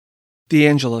The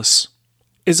Angelus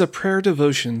is a prayer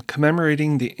devotion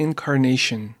commemorating the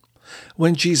Incarnation,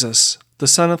 when Jesus, the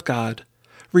Son of God,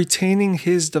 retaining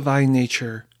his divine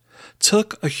nature,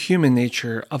 took a human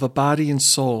nature of a body and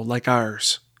soul like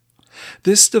ours.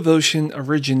 This devotion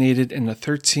originated in the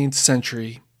 13th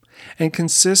century and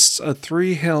consists of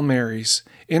 3 Hail Marys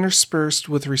interspersed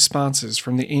with responses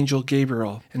from the angel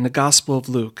Gabriel in the Gospel of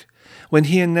Luke, when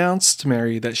he announced to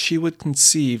Mary that she would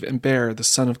conceive and bear the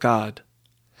Son of God.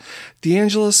 The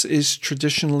Angelus is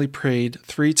traditionally prayed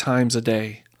 3 times a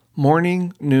day,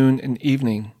 morning, noon, and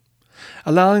evening,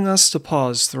 allowing us to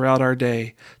pause throughout our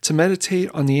day to meditate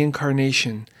on the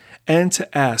Incarnation and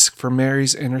to ask for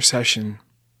Mary's intercession.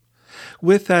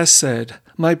 With that said,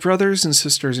 my brothers and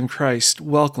sisters in Christ,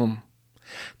 welcome.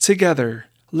 Together,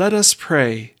 let us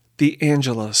pray the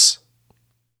Angelus.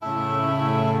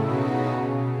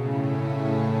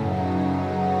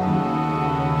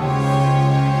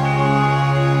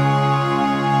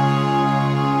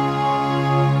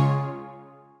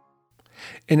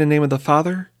 In the name of the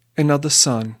Father, and of the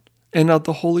Son, and of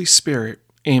the Holy Spirit.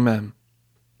 Amen.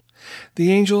 The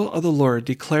angel of the Lord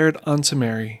declared unto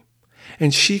Mary,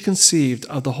 and she conceived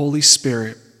of the Holy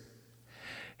Spirit.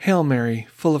 Hail Mary,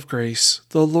 full of grace,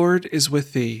 the Lord is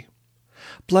with thee.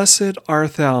 Blessed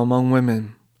art thou among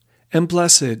women, and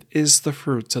blessed is the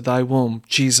fruit of thy womb,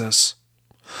 Jesus.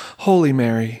 Holy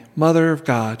Mary, Mother of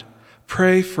God,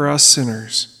 pray for us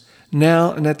sinners,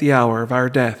 now and at the hour of our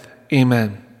death.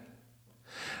 Amen.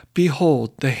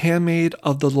 Behold, the handmaid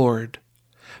of the Lord.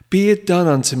 Be it done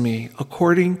unto me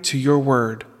according to your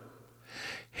word.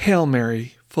 Hail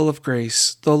Mary, full of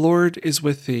grace, the Lord is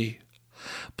with thee.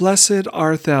 Blessed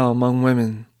art thou among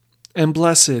women, and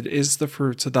blessed is the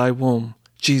fruit of thy womb,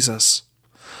 Jesus.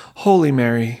 Holy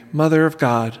Mary, Mother of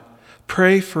God,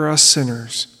 pray for us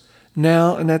sinners,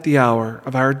 now and at the hour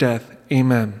of our death.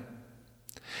 Amen.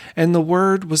 And the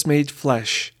Word was made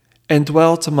flesh, and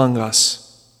dwelt among us.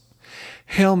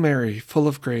 Hail Mary, full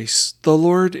of grace, the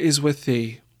Lord is with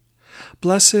thee.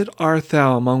 Blessed art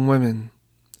thou among women,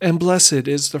 and blessed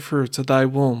is the fruit of thy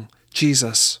womb,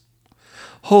 Jesus.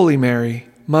 Holy Mary,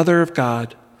 Mother of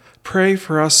God, pray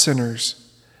for us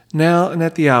sinners, now and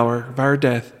at the hour of our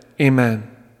death. Amen.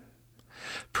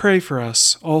 Pray for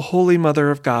us, O Holy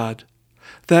Mother of God,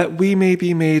 that we may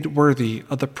be made worthy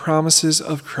of the promises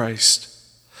of Christ.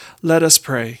 Let us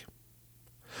pray.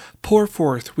 Pour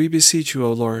forth, we beseech you,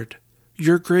 O Lord,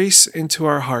 your grace into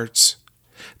our hearts,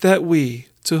 that we,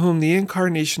 to whom the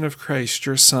incarnation of Christ,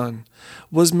 your Son,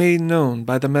 was made known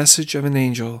by the message of an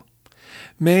angel,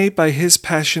 may by his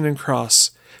passion and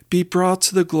cross be brought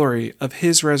to the glory of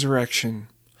his resurrection,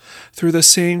 through the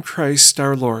same Christ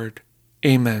our Lord.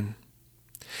 Amen.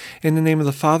 In the name of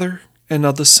the Father, and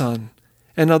of the Son,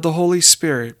 and of the Holy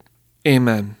Spirit.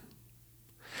 Amen.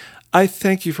 I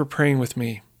thank you for praying with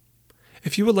me.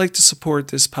 If you would like to support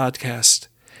this podcast,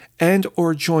 and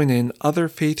or join in other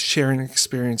faith-sharing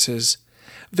experiences,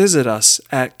 visit us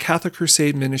at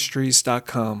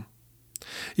CatholicCrusadeMinistries.com.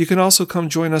 You can also come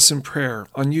join us in prayer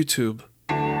on YouTube.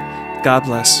 God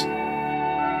bless.